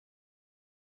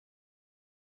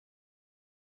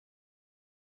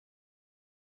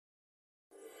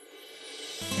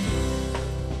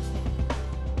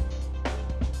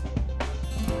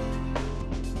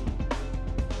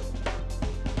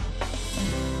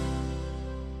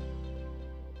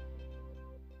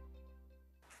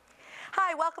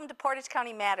Hi, welcome to Portage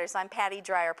County Matters. I'm Patty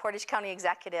Dreier, Portage County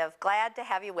Executive. Glad to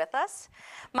have you with us.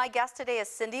 My guest today is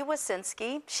Cindy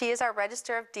Wisinski. She is our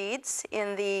Register of Deeds.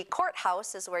 In the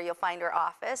courthouse is where you'll find her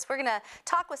office. We're going to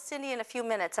talk with Cindy in a few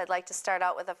minutes. I'd like to start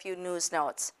out with a few news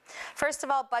notes. First of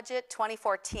all, Budget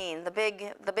 2014. The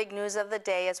big news of the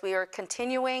day is we are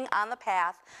continuing on the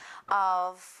path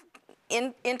of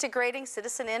integrating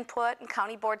citizen input and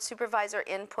county board supervisor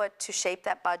input to shape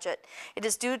that budget. It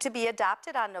is due to be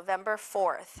adopted on November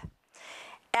 4th.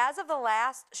 As of the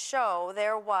last show,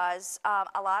 there was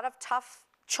a lot of tough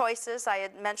choices I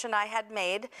had mentioned I had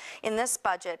made in this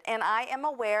budget, and I am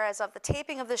aware as of the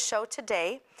taping of this show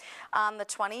today on the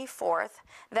 24th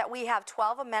that we have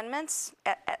 12 amendments,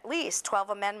 at least 12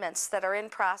 amendments that are in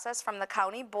process from the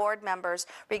county board members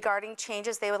regarding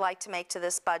changes they would like to make to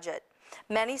this budget.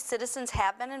 Many citizens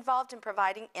have been involved in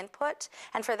providing input,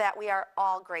 and for that we are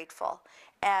all grateful,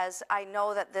 as I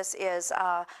know that this is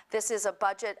a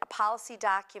budget, a policy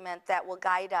document that will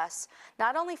guide us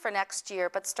not only for next year,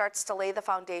 but starts to lay the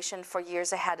foundation for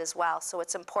years ahead as well. So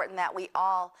it's important that we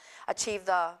all achieve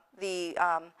the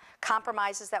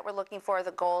compromises that we're looking for,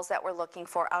 the goals that we're looking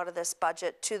for out of this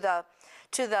budget to the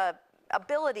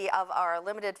ability of our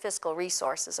limited fiscal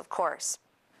resources, of course.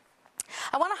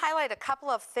 I want to highlight a couple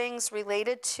of things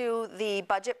related to the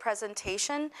budget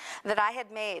presentation that I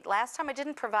had made. Last time I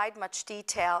didn't provide much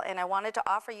detail, and I wanted to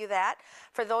offer you that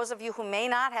for those of you who may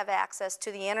not have access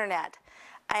to the internet.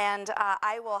 And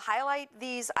I will highlight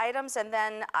these items, and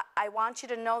then I want you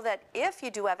to know that if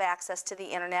you do have access to the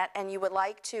internet and you would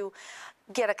like to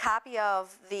get a copy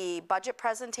of the budget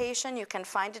presentation, you can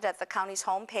find it at the county's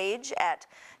homepage at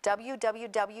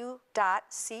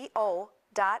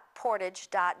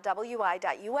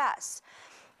www.co.portage.wi.us.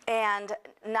 And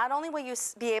not only will you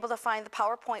be able to find the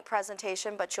PowerPoint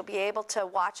presentation, but you'll be able to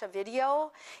watch a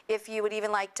video if you would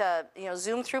even like to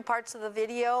zoom through parts of the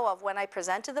video of when I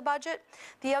presented the budget.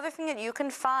 The other thing that you can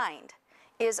find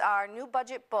is our new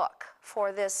budget book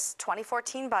for this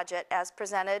 2014 budget as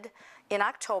presented in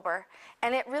October,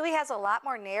 and it really has a lot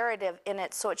more narrative in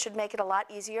it, so it should make it a lot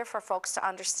easier for folks to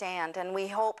understand. And we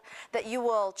hope that you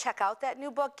will check out that new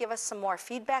book, give us some more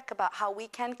feedback about how we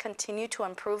can continue to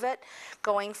improve it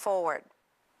going forward.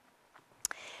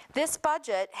 This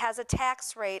budget has a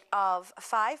tax rate of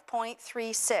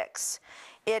 5.36.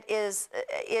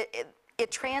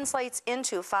 It translates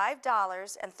into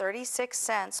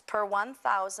 $5.36 per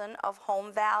 1,000 of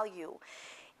home value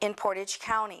in Portage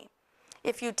County.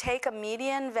 If you take a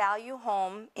median value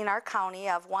home in our county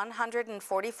of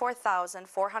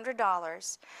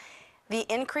 $144,400, the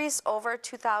increase over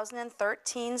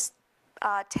 2013's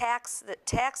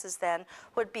taxes then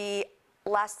would be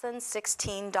less than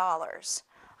 $16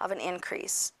 of an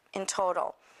increase in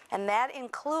total. And that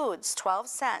includes 12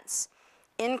 cents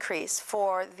increase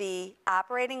for the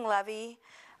operating levy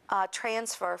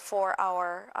transfer for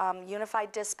our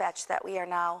unified dispatch that we are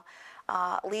now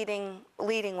leading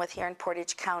with here in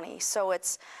Portage County. So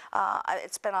it's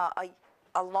been a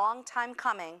long time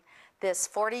coming. This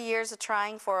 40 years of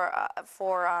trying for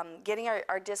getting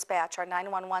our dispatch, our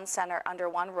 911 center under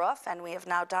one roof, and we have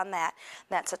now done that.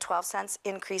 That's a 12 cents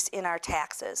increase in our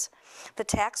taxes. The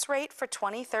tax rate for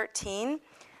 2013,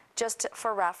 just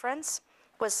for reference,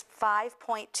 was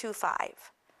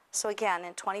 5.25. So again,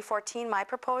 in 2014, my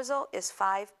proposal is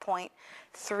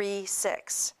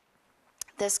 5.36.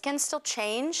 This can still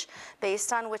change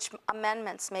based on which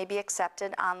amendments may be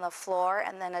accepted on the floor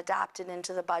and then adopted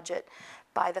into the budget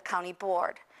by the county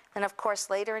board. And of course,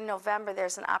 later in November,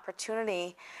 there's an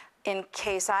opportunity in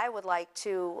case I would like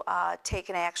to take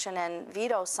an action and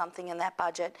veto something in that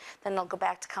budget, then they'll go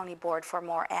back to county board for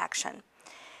more action.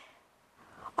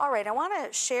 All right, I want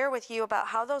to share with you about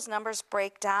how those numbers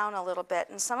break down a little bit.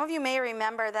 And some of you may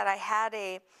remember that I had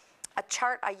a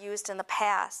chart I used in the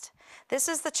past. This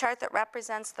is the chart that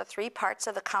represents the three parts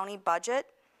of the county budget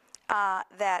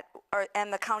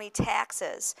and the county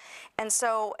taxes. And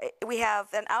so we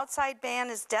have an outside band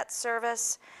is debt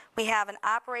service. We have an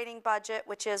operating budget,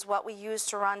 which is what we use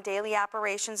to run daily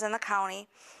operations in the county.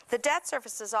 The debt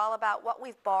service is all about what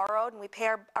we've borrowed, and we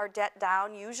pay our debt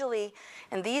down, usually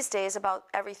in these days about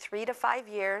every 3 to 5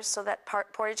 years, so that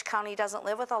Portage County doesn't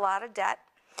live with a lot of debt.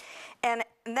 And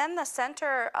then the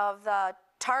center of the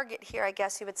target here, I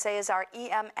guess you would say, is our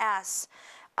EMS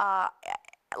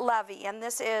levy, and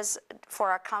this is for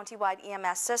our countywide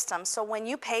EMS system. So when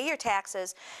you pay your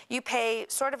taxes, you pay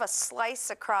sort of a slice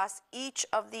across each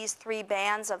of these three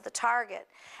bands of the target.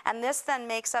 And this then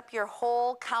makes up your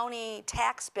whole county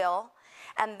tax bill,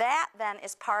 and that then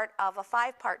is part of a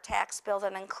 5-part tax bill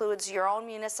that includes your own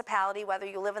municipality, whether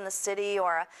you live in the city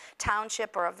or a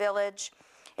township or a village.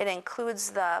 It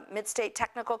includes the Mid-State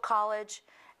Technical College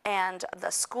and the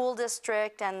school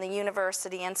district and the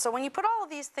university. And so when you put all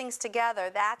of these things together,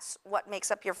 that's what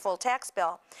makes up your full tax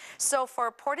bill. So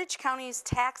for Portage County's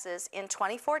taxes in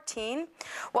 2014,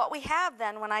 what we have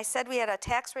then, when I said we had a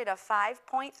tax rate of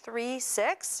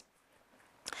 5.36,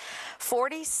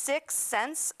 46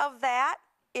 cents of that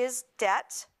is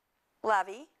debt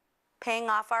levy,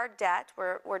 paying off our debt.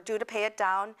 We're due to pay it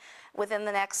down within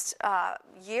the next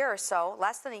year or so,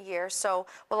 less than a year. So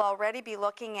we'll already be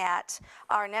looking at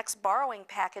our next borrowing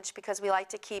package because we like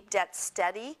to keep debt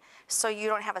steady so you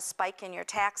don't have a spike in your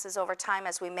taxes over time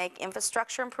as we make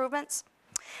infrastructure improvements.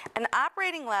 An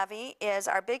operating levy is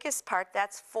our biggest part.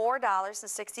 That's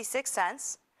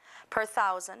 $4.66 per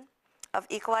thousand of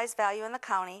equalized value in the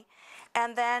county.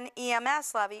 And then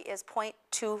EMS levy is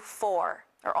 0.24, or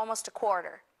almost a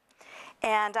quarter.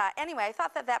 And anyway, I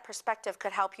thought that that perspective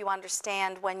could help you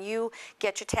understand when you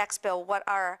get your tax bill, what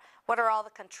are all the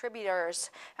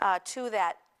contributors to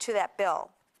that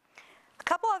bill. A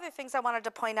couple other things I wanted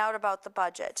to point out about the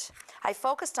budget. I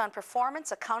focused on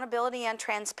performance, accountability, and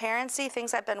transparency,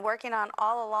 things I've been working on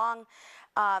all along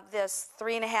this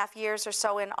 3.5 years or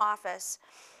so in office.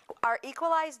 Our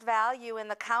equalized value in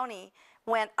the county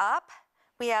went up.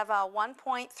 We have a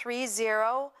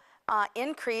 1.30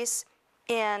 increase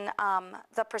in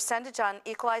the percentage on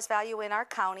equalized value in our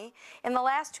county. In the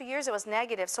last 2 years, it was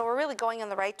negative, so we're really going in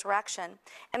the right direction.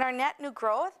 And our net new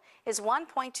growth is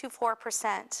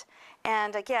 1.24%,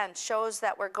 and again, shows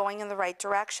that we're going in the right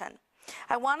direction.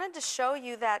 I wanted to show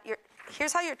you that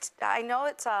here's how I know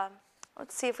it's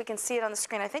let's see if we can see it on the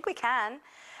screen. I think we can.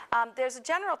 There's a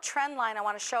general trend line I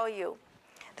want to show you.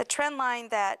 The trend line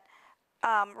that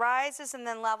rises and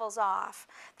then levels off.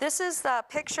 This is the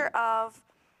picture of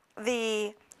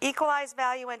the equalized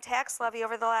value and tax levy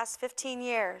over the last 15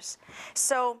 years.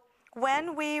 So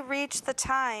when we reach the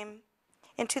time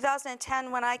in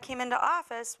 2010 when I came into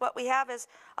office, what we have is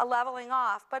a leveling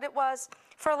off. But it was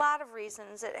for a lot of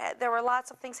reasons. There were lots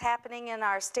of things happening in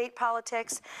our state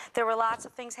politics. There were lots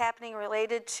of things happening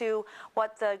related to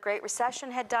what the Great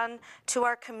Recession had done to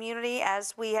our community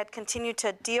as we had continued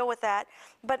to deal with that.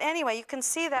 But anyway, you can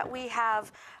see that we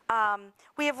have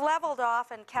leveled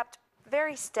off and kept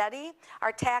very steady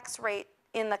our tax rate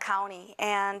in the county,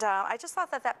 and I just thought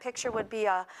that that picture would be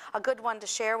a good one to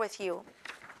share with you.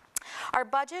 Our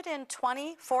budget in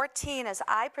 2014, as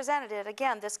I presented it,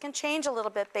 again, this can change a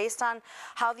little bit based on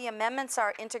how the amendments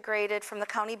are integrated from the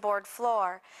county board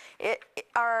floor.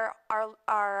 Our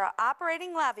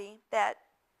operating levy, that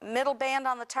middle band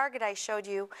on the target I showed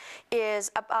you,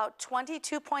 is about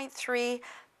 $22.3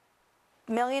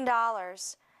 million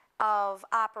of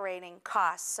operating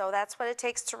costs. So that's what it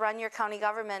takes to run your county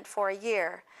government for a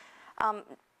year.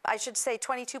 I should say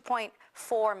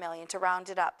 22.4 million to round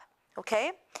it up.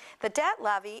 Okay? The debt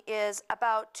levy is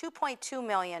about $2.2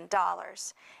 million,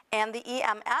 and the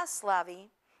EMS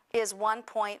levy is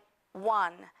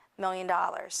 $1.1 million.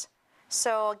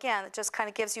 So again, it just kind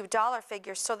of gives you dollar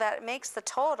figures so that it makes the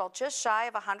total just shy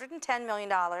of $110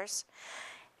 million,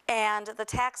 and the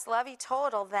tax levy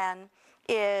total then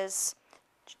is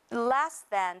less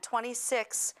than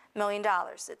 $26 million.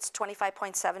 It's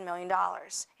 $25.7 million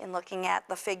in looking at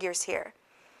the figures here.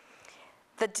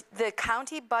 The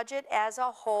county budget as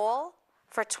a whole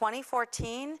for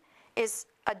 2014 is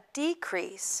a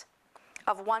decrease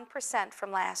of 1%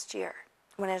 from last year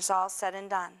when it's all said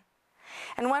and done.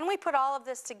 And when we put all of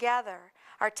this together,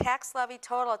 our tax levy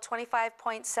total of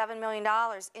 $25.7 million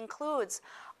includes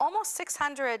almost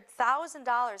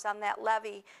 $600,000 on that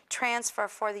levy transfer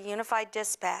for the unified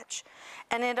dispatch.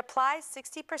 And it applies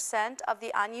 60% of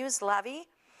the unused levy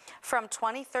from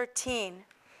 2013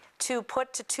 to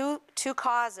put to two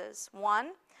causes.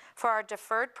 One, for our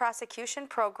deferred prosecution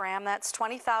program, that's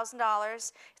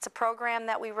 $20,000. It's a program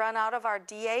that we run out of our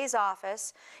DA's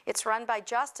office. It's run by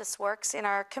Justice Works in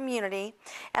our community,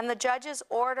 and the judges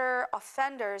order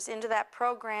offenders into that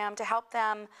program to help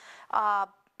them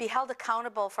be held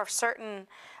accountable for certain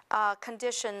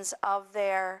conditions of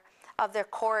their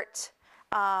court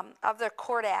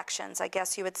actions, I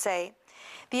guess you would say.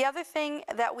 The other thing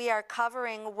that we are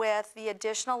covering with the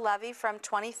additional levy from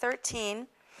 2013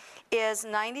 is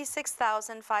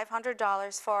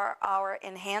 $96,500 for our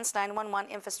enhanced 911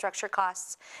 infrastructure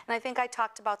costs. And I think I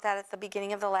talked about that at the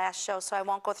beginning of the last show, so I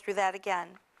won't go through that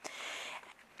again.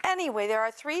 Anyway, there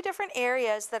are 3 different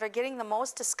areas that are getting the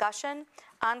most discussion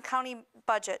on county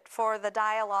budget for the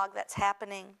dialogue that's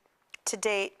happening to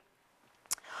date.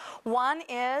 One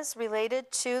is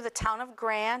related to the town of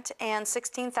Grant and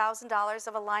 $16,000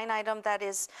 of a line item that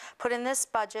is put in this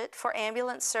budget for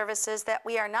ambulance services that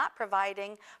we are not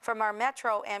providing from our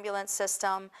metro ambulance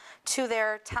system to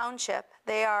their township.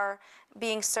 They are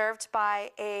being served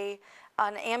by an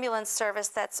ambulance service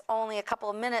that's only a couple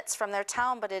of minutes from their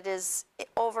town, but it is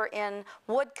over in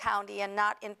Wood County and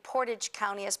not in Portage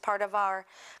County as part of our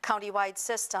county-wide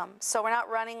system. So we're not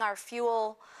running our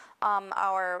fuel,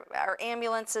 our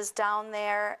ambulances down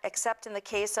there, except in the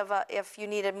case of if you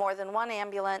needed more than one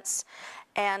ambulance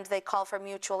and they call for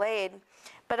mutual aid.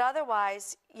 But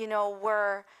otherwise, you know,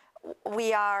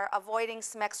 we are avoiding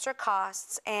some extra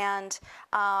costs, and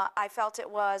I felt it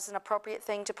was an appropriate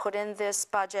thing to put in this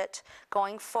budget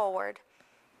going forward.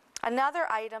 Another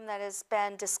item that has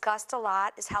been discussed a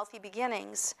lot is Healthy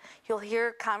Beginnings. You'll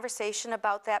hear conversation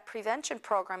about that prevention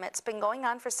program. It's been going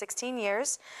on for 16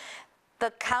 years.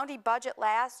 The county budget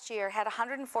last year had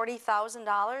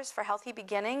 $140,000 for Healthy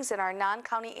Beginnings in our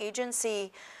non-county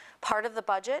agency part of the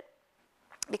budget,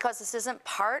 because this isn't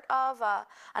part of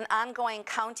an ongoing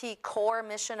county core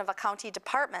mission of a county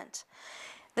department.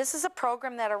 This is a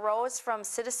program that arose from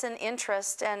citizen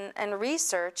interest and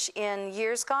research in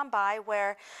years gone by,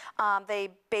 where they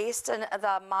based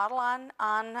the model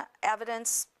on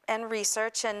evidence and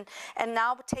research, and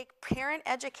now take parent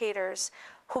educators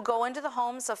who go into the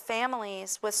homes of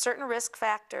families with certain risk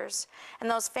factors, and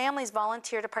those families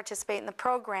volunteer to participate in the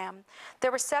program.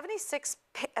 There were 76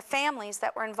 families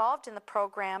that were involved in the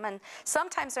program, and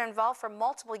sometimes they're involved for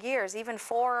multiple years, even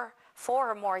four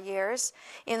or more years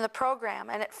in the program,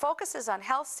 and it focuses on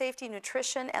health, safety,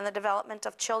 nutrition, and the development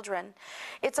of children.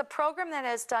 It's a program that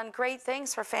has done great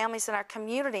things for families in our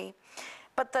community,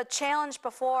 but the challenge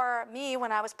before me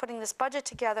when I was putting this budget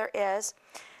together is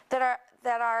that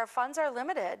our funds are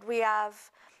limited. We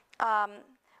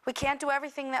can't do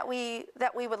everything that we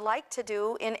would like to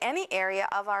do in any area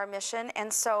of our mission,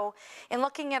 and so in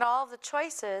looking at all of the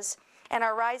choices and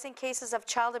our rising cases of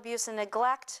child abuse and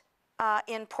neglect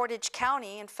in Portage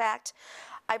County, in fact,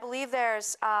 I believe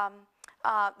there's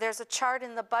a chart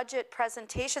in the budget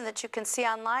presentation that you can see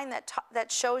online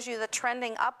that shows you the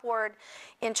trending upward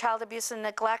in child abuse and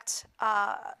neglect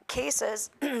cases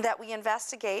that we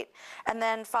investigate and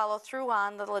then follow through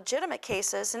on the legitimate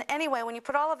cases. And anyway, when you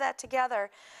put all of that together,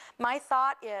 my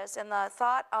thought is, and the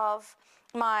thought of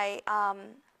my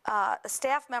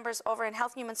staff members over in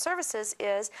Health and Human Services,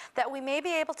 is that we may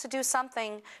be able to do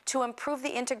something to improve the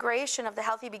integration of the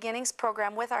Healthy Beginnings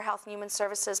program with our Health and Human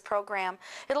Services program.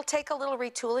 It'll take a little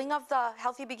retooling of the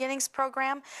Healthy Beginnings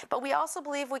program, but we also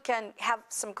believe we can have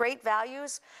some great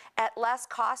values at less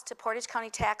cost to Portage County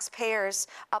taxpayers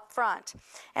up front.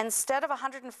 Instead of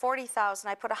 $140,000,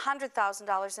 I put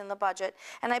 $100,000 in the budget,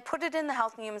 and I put it in the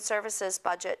Health and Human Services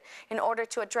budget in order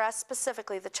to address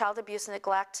specifically the child abuse and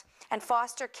neglect and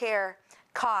foster care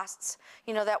costs,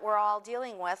 you know, that we're all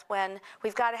dealing with when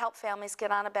we've got to help families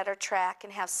get on a better track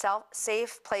and have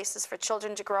safe places for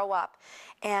children to grow up.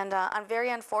 And very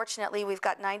unfortunately, we've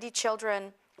got 90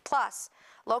 children plus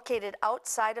located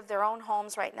outside of their own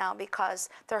homes right now because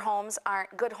their homes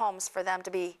aren't good homes for them to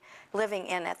be living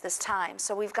in at this time.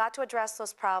 So we've got to address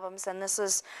those problems, and this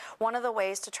is one of the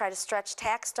ways to try to stretch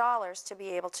tax dollars to be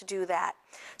able to do that.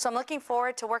 So I'm looking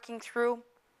forward to working through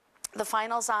the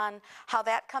finals on how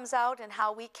that comes out and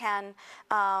how we can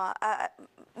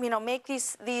you know, make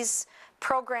these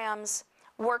programs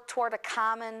work toward a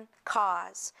common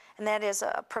cause, and that is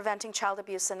preventing child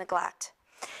abuse and neglect.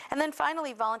 And then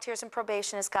finally, volunteers in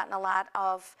probation has gotten a lot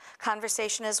of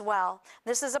conversation as well.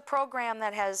 This is a program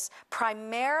that has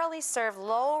primarily served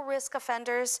low-risk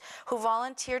offenders who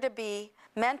volunteer to be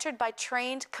mentored by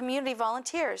trained community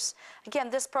volunteers. Again,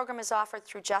 this program is offered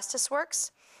through Justice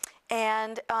Works.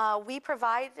 And we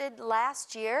provided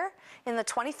last year in the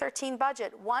 2013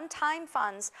 budget one-time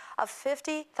funds of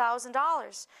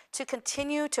 $50,000 to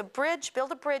continue to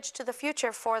build a bridge to the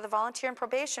future for the volunteer and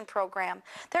probation program.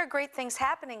 There are great things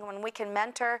happening when we can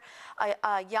mentor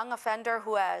a young offender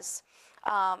who has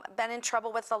been in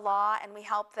trouble with the law, and we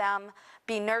help them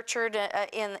be nurtured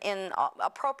in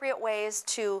appropriate ways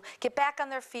to get back on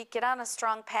their feet, get on a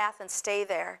strong path, and stay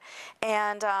there.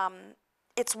 And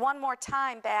it's one more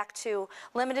time back to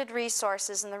limited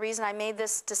resources, and the reason I made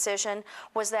this decision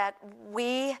was that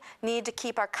we need to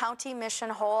keep our county mission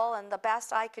whole, and the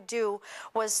best I could do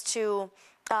was to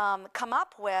come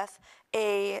up with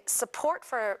a support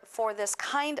for this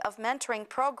kind of mentoring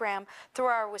program through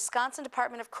our Wisconsin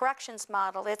Department of Corrections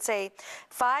model. It's a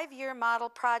 5-year model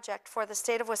project for the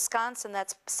state of Wisconsin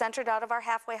that's centered out of our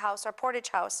halfway house, our Portage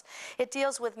House. It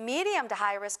deals with medium to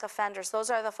high risk offenders. Those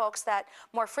are the folks that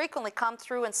more frequently come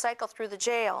through and cycle through the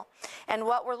jail. And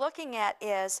what we're looking at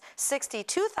is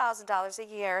 $62,000 a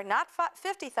year, not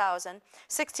 $50,000,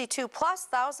 $62 plus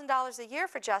 $1,000 a year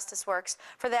for Justice Works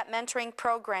for that mentoring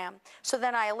program. So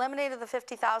then I eliminated the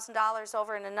 $50,000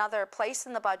 over in another place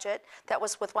in the budget that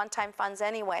was with one-time funds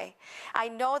anyway. I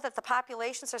know that the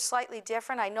populations are slightly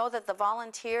different. I know that the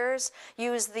volunteers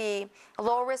use the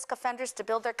low-risk offenders to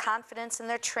build their confidence in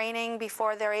their training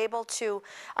before they're able to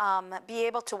be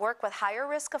able to work with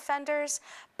higher-risk offenders.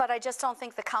 But I just don't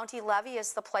think the county levy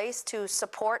is the place to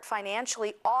support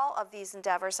financially all of these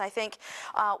endeavors. I think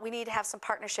we need to have some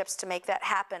partnerships to make that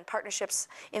happen, partnerships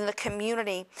in the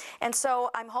community. And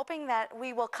so I'm hoping that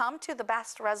we will come to the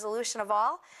best resolution of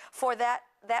all for that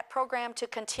program to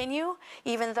continue,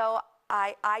 even though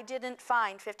I didn't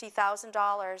find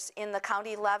 $50,000 in the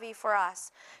county levy for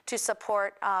us to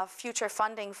support future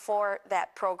funding for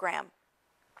that program.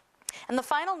 And the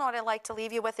final note I'd like to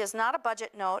leave you with is not a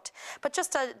budget note, but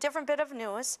just a different bit of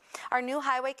news. Our new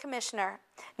highway commissioner,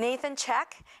 Nathan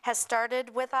Check, has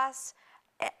started with us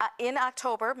in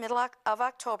October, middle of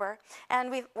October,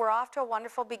 and we're off to a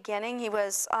wonderful beginning. He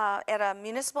was at a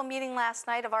municipal meeting last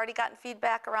night. I've already gotten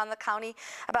feedback around the county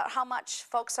about how much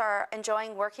folks are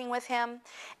enjoying working with him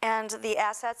and the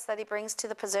assets that he brings to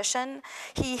the position.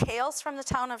 He hails from the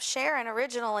town of Sharon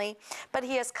originally, but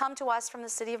he has come to us from the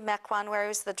city of Mequon, where he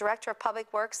was the director of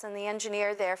public works and the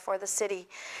engineer there for the city.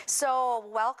 So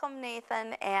welcome,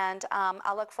 Nathan, and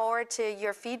I look forward to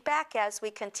your feedback as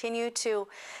we continue to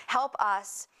help us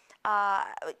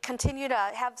continue to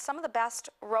have some of the best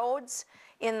roads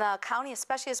in the county,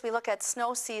 especially as we look at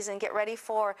snow season, get ready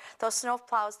for those snow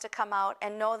plows to come out,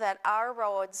 and know that our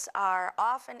roads are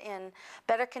often in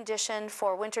better condition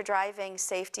for winter driving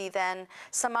safety than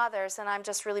some others, and I'm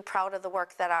just really proud of the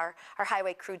work that our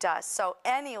highway crew does. So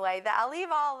anyway, I'll leave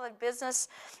all the business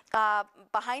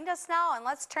behind us now, and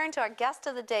let's turn to our guest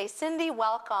of the day. Cindy,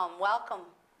 welcome. Welcome.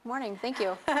 Morning, thank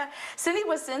you. Cindy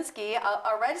Wisinski,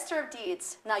 a Register of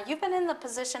Deeds. Now, you've been in the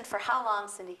position for how long,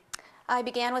 Cindy? I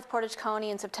began with Portage County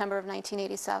in September of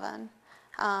 1987,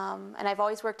 and I've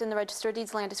always worked in the Register of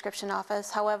Deeds Land Description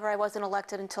Office. However, I wasn't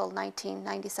elected until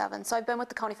 1997, so I've been with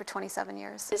the county for 27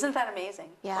 years. Isn't that amazing?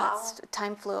 Yeah, wow.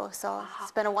 Time flew, so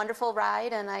It's been a wonderful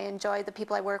ride, and I enjoy the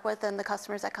people I work with and the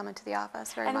customers that come into the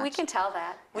office very much. And we can tell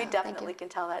that. We definitely can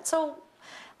tell that. So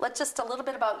let's just a little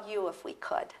bit about you, if we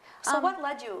could. So what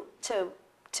led you to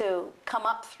come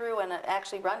up through and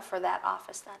actually run for that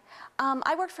office then?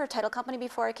 I worked for a title company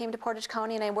before I came to Portage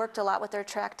County, and I worked a lot with their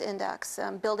tract index,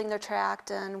 building their tract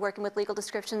and working with legal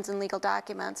descriptions and legal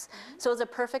documents. So it was a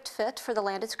perfect fit for the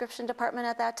land description department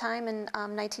at that time in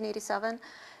 1987.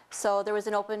 So there was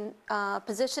an open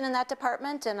position in that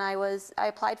department, and I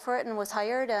applied for it and was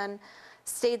hired and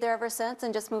stayed there ever since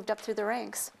and just moved up through the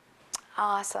ranks.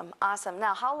 Awesome, awesome.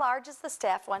 Now, how large is the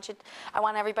staff? I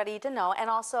want everybody to know, and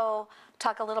also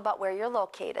talk a little about where you're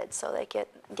located so they get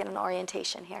an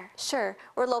orientation here. Sure.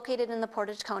 We're located in the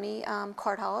Portage County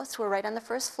Courthouse. We're right on the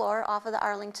first floor off of the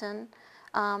Arlington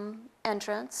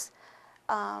entrance,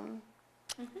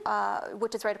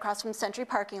 which is right across from the Century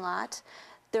parking lot.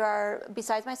 There are,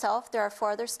 besides myself, there are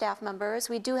 4 other staff members.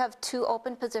 We do have 2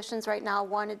 open positions right now,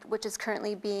 one which is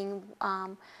currently being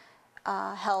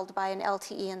held by an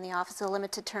LTE in the office, a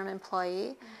limited term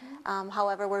employee.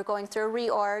 However, we're going through a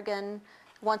reorg, and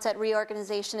once that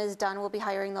reorganization is done, we'll be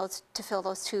hiring those to fill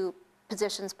those 2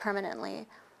 positions permanently.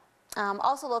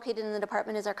 Also located in the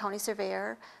department is our county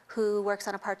surveyor, who works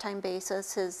on a part-time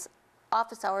basis. His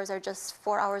office hours are just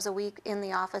 4 hours a week in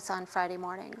the office on Friday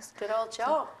mornings. Good old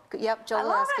Joe. So, yep, Joe I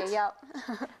love Leske, it. yep.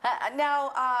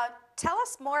 Now, tell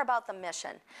us more about the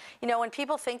mission. You know, when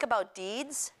people think about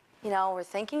deeds, you know, we're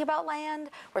thinking about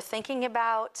land, we're thinking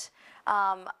about,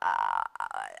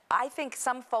 I think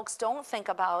some folks don't think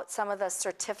about some of the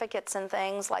certificates and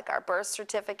things like our birth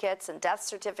certificates and death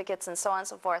certificates and so on and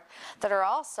so forth that are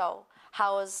also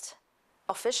housed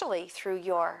officially through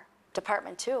your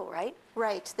department too, right?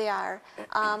 Right, they are.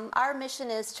 Our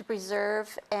mission is to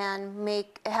preserve and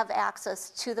have access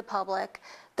to the public,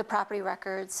 the property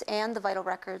records and the vital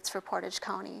records for Portage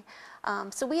County.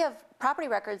 So we have property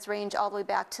records range all the way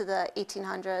back to the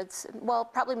 1800s, well,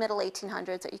 probably middle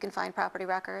 1800s that you can find property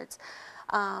records.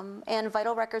 And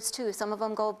vital records too. Some of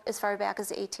them go as far back as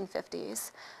the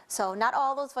 1850s. So not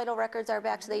all those vital records are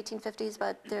back to the 1850s,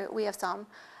 but we have some.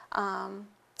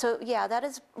 So yeah, that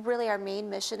is really our main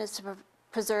mission, is to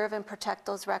preserve and protect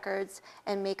those records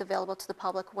and make available to the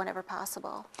public whenever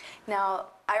possible. Now,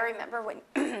 I remember when,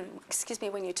 excuse me,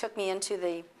 when you took me into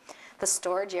the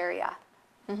storage area,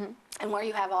 and where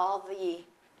you have all the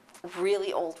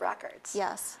really old records.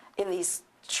 Yes. In these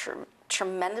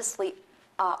tremendously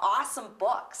awesome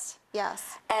books.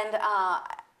 Yes. And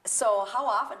so how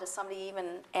often does somebody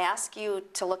even ask you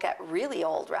to look at really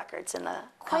old records in the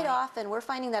Quite county? often. We're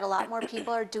finding that a lot more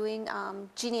people are doing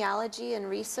genealogy and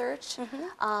research.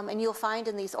 And you'll find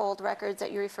in these old records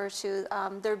that you refer to,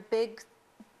 they're big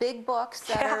books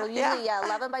that are usually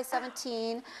 11 by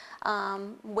 17,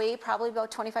 weigh probably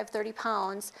about 25, 30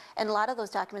 pounds, and a lot of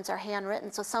those documents are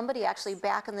handwritten. So somebody actually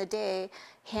back in the day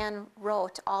hand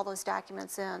wrote all those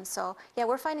documents in. So yeah,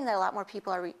 we're finding that a lot more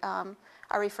people are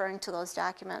referring to those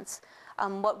documents.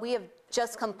 What we have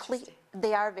just completed,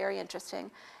 they are very interesting.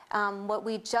 What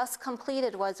we just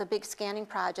completed was a big scanning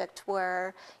project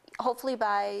where hopefully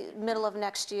by middle of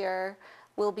next year,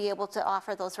 we'll be able to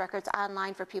offer those records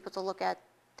online for people to look at.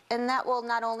 And that will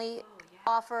not only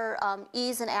offer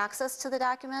ease and access to the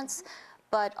documents,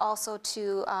 but also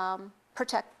to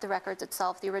protect the records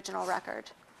itself, the original record.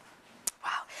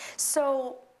 Wow.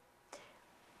 So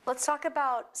let's talk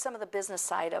about some of the business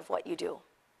side of what you do.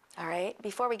 All right,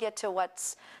 before we get to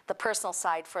what's the personal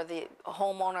side for the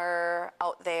homeowner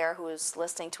out there who is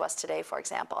listening to us today, for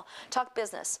example, talk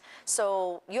business.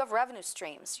 So you have revenue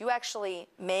streams. You actually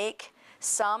make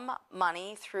some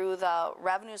money through the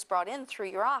revenues brought in through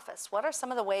your office. What are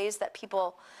some of the ways that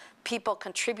people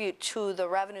contribute to the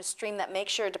revenue stream that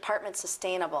makes your department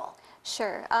sustainable?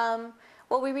 Sure.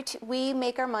 Well, we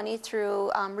make our money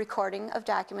through recording of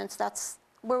documents. That's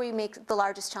where we make the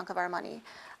largest chunk of our money.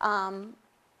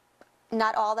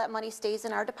 Not all that money stays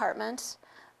in our department,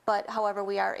 but however,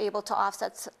 we are able to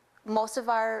offset most of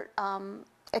our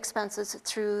expenses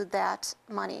through that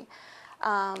money.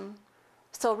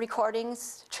 So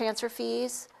recordings, transfer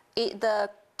fees, the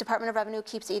Department of Revenue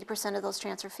keeps 80% of those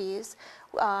transfer fees.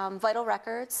 Vital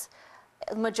records,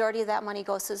 the majority of that money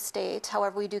goes to the state.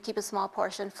 However, we do keep a small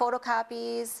portion.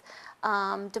 Photocopies,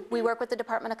 we work with the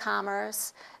Department of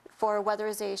Commerce for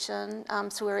weatherization,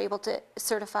 so we're able to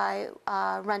certify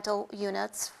rental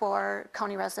units for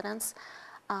county residents,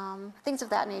 things of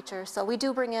that nature. So we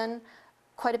do bring in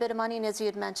quite a bit of money, and as you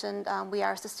had mentioned, we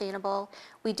are sustainable.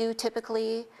 We do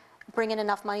typically bring in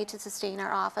enough money to sustain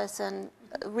our office and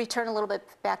return a little bit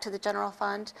back to the general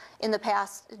fund. In the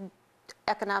past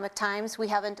economic times, we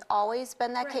haven't always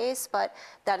been that case, but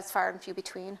that is far and few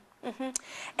between.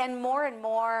 And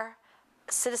more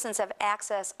citizens have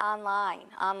access online,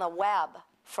 on the web,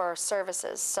 for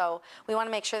services. So we want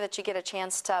to make sure that you get a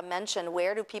chance to mention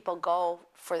where do people go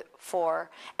for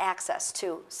access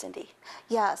to, Cindy?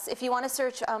 Yes, if you want to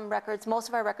search records, most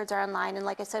of our records are online, and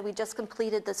like I said, we just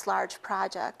completed this large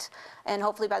project, and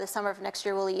hopefully by the summer of next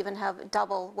year we'll even have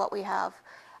double what we have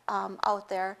out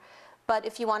there. But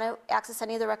if you want to access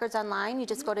any of the records online, you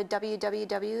just go to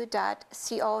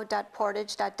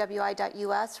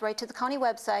www.co.portage.wi.us, right to the county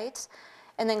website,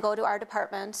 and then go to our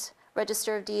department,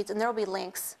 Register of Deeds, and there will be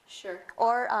links. Sure.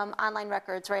 Or online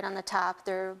records right on the top.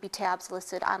 There will be tabs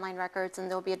listed, online records, and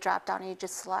there will be a drop down and you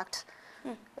just select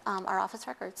our office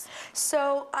records.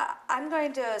 So I'm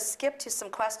going to skip to some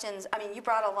questions. I mean, you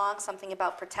brought along something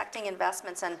about protecting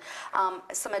investments and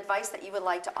some advice that you would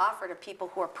like to offer to people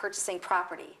who are purchasing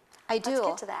property. I do. Let's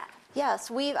get to that. Yes,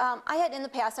 I had in the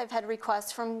past, I've had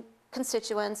requests from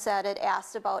constituents that had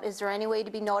asked about, is there any way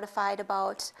to be notified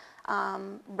about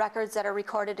records that are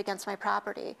recorded against my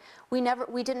property? We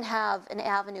didn't have an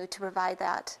avenue to provide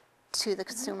that to the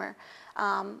consumer.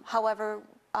 However,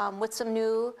 with some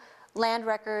new land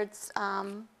records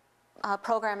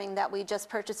programming that we just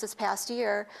purchased this past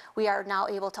year, we are now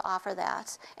able to offer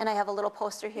that. And I have a little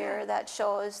poster here that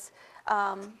shows,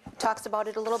 talks about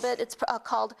it a little bit. It's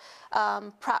called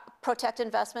Protect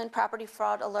Investment Property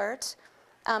Fraud Alert.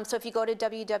 So if you go to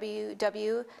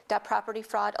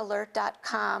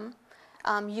www.propertyfraudalert.com,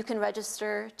 you can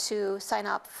register to sign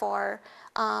up for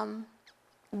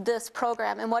this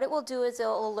program. And what it will do is it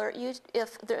will alert you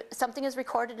if something is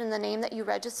recorded in the name that you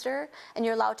register, and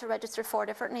you're allowed to register 4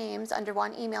 different names under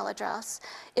one email address.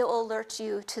 It will alert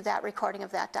you to that recording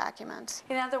of that document.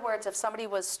 In other words, if somebody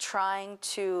was trying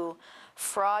to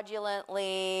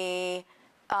fraudulently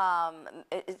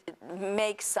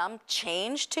make some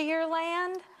change to your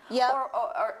land? Yep.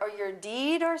 Or your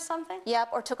deed or something?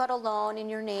 Yep, or took out a loan in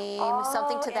your name,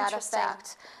 something to that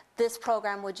effect. this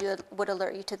program would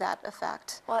alert you to that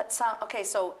effect. Well, it sounds, okay,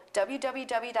 so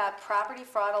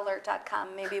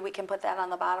www.propertyfraudalert.com, maybe we can put that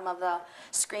on the bottom of the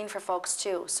screen for folks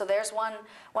too. So there's one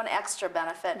extra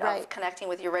benefit Right. of connecting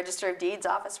with your Register of Deeds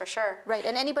office for sure. Right,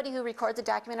 and anybody who records a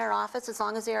document in our office, as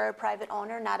long as they are a private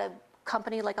owner, not a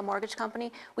company like a mortgage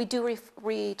company, we do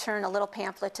return a little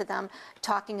pamphlet to them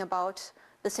talking about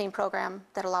the same program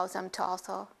that allows them to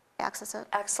also access it.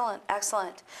 Excellent,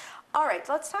 excellent. All right,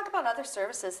 let's talk about other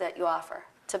services that you offer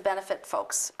to benefit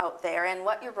folks out there and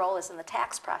what your role is in the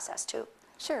tax process too.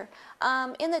 Sure.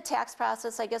 In the tax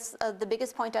process, I guess the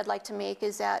biggest point I'd like to make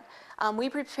is that we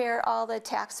prepare all the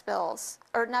tax bills,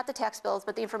 or not the tax bills,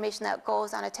 but the information that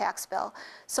goes on a tax bill.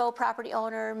 So property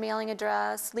owner, mailing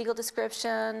address, legal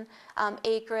description,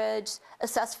 acreage,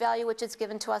 assessed value, which is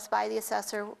given to us by the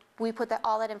assessor. We put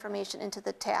all that information into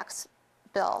the tax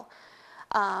bill.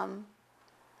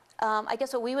 I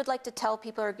guess what we would like to tell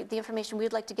people, or the information we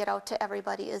would like to get out to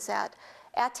everybody, is that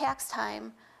at tax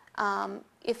time,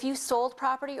 if you sold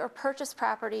property or purchased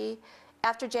property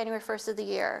after January 1st of the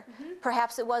year,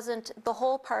 perhaps it wasn't the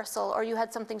whole parcel or you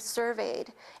had something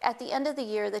surveyed, at the end of the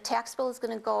year, the tax bill is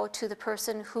going to go to the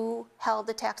person who held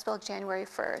the tax bill January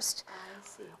 1st. I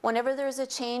see. Whenever there's a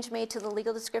change made to the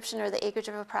legal description or the acreage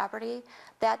of a property,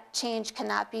 that change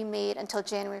cannot be made until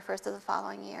January 1st of the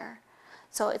following year.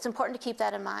 So it's important to keep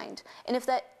that in mind. And if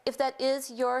that is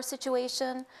your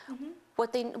situation,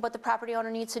 what the property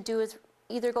owner needs to do is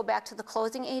either go back to the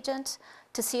closing agent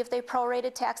to see if they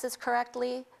prorated taxes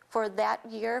correctly for that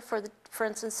year, for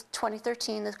instance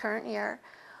 2013, the current year,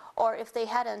 or if they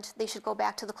hadn't, they should go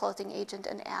back to the closing agent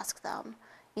and ask them,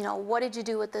 you know, what did you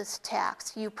do with this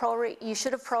tax? You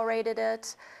should have prorated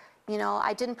it. You know,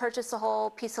 I didn't purchase a whole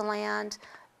piece of land.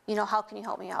 You know, how can you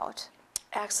help me out?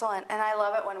 Excellent, and I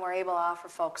love it when we're able to offer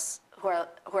folks who are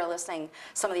listening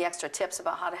some of the extra tips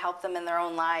about how to help them in their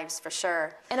own lives, for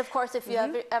sure. And of course, if you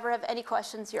ever have any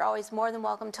questions, you're always more than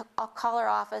welcome to call our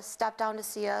office, stop down to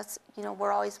see us. You know,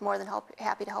 we're always more than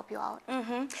happy to help you out.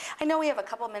 I know we have a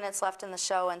couple minutes left in the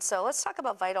show, and so let's talk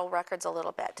about vital records a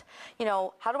little bit. You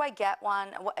know, how do I get one?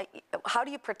 How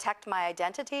do you protect my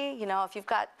identity? You know, if you've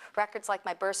got records like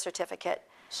my birth certificate,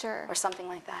 Sure. or something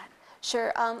like that.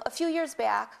 Sure. A few years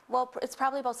back, well, it's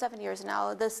probably about 7 years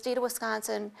now, the state of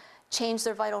Wisconsin changed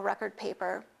their vital record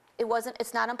paper.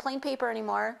 It's not on plain paper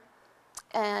anymore,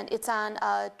 and it's on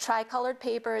a tricolored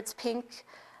paper. It's pink,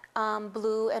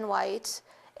 blue, and white,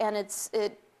 and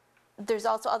there's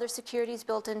also other securities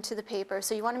built into the paper.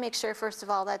 So you want to make sure, first of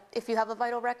all, that if you have a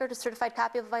vital record, a certified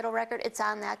copy of a vital record, it's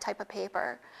on that type of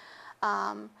paper.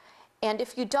 And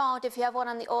if you don't, if you have one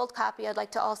on the old copy, I'd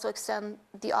like to also extend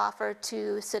the offer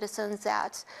to citizens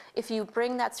that if you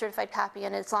bring that certified copy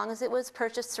in, as long as it was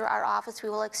purchased through our office, we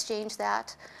will exchange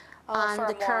that on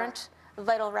the current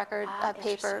vital record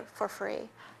paper for free.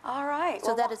 All right.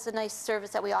 So that is a nice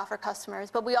service that we offer customers.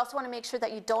 But we also want to make sure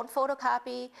that you don't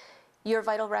photocopy your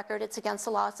vital record. It's against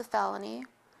the law. It's a felony.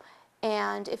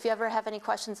 And if you ever have any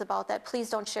questions about that,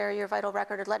 please don't share your vital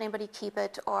record or let anybody keep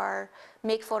it or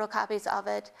make photocopies of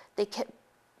it.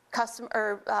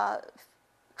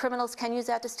 Criminals can use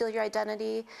that to steal your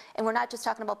identity. And we're not just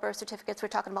talking about birth certificates, we're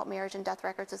talking about marriage and death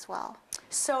records as well.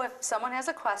 So if someone has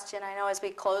a question, I know as we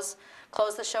close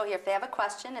the show here, if they have a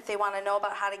question, if they want to know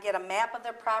about how to get a map of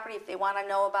their property, if they want to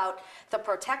know about the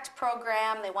Protect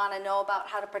program, they want to know about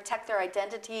how to protect their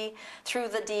identity through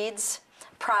the deeds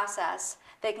process,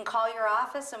 they can call your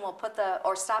office and we'll put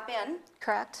or stop in.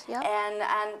 Correct, yeah.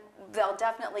 And they'll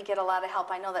definitely get a lot of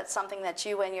help. I know that's something that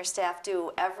you and your staff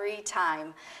do every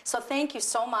time. So thank you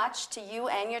so much to you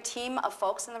and your team of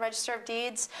folks in the Register of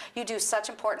Deeds. You do such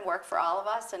important work for all of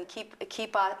us and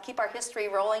keep our history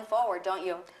rolling forward, don't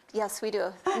you? Yes, we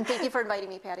do. And thank you for inviting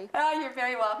me, Patty. Oh, you're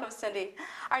very welcome, Cindy.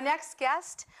 Our next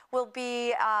guest will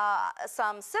be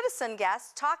some citizen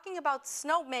guests talking about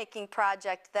snowmaking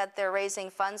project that they're raising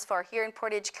funds for here in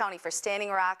Portage County for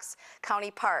Standing Rocks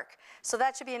County Park. So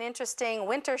that should be an interesting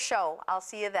winter show. I'll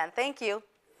see you then. Thank you.